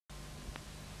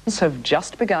have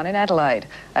just begun in Adelaide.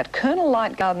 At Colonel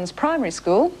Light Gardens Primary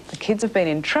School, the kids have been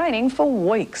in training for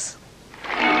weeks.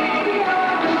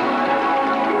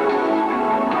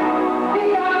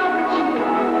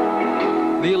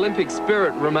 The Olympic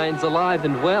spirit remains alive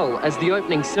and well, as the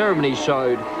opening ceremony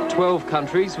showed. 12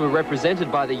 countries were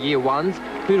represented by the Year Ones,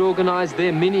 who'd organised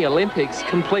their mini-Olympics,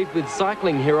 complete with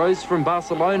cycling heroes from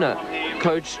Barcelona.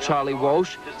 Coach Charlie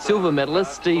Walsh, silver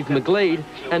medalist Steve McGleed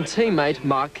and teammate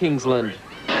Mark Kingsland.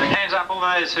 Hands up all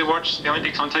those who watch the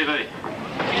Olympics on TV.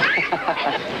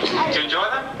 Do you enjoy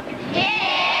them?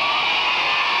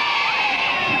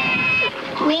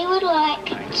 We would like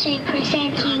to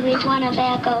present you with one of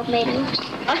our gold medals.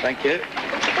 Thank you.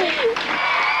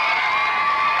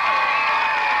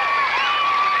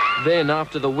 Then,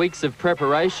 after the weeks of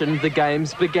preparation, the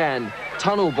games began.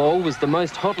 Tunnel ball was the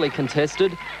most hotly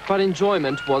contested, but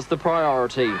enjoyment was the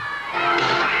priority.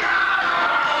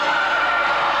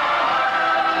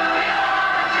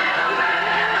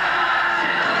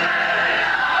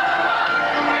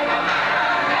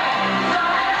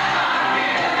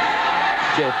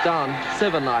 Jeff Dunn,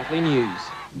 7 Nightly News.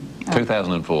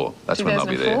 2004, that's when they'll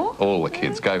be there. 2004? All the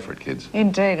kids, go for it, kids.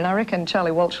 Indeed, and I reckon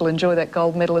Charlie Walsh will enjoy that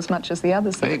gold medal as much as the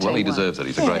others. Well, he deserves it,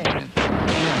 he's a great man.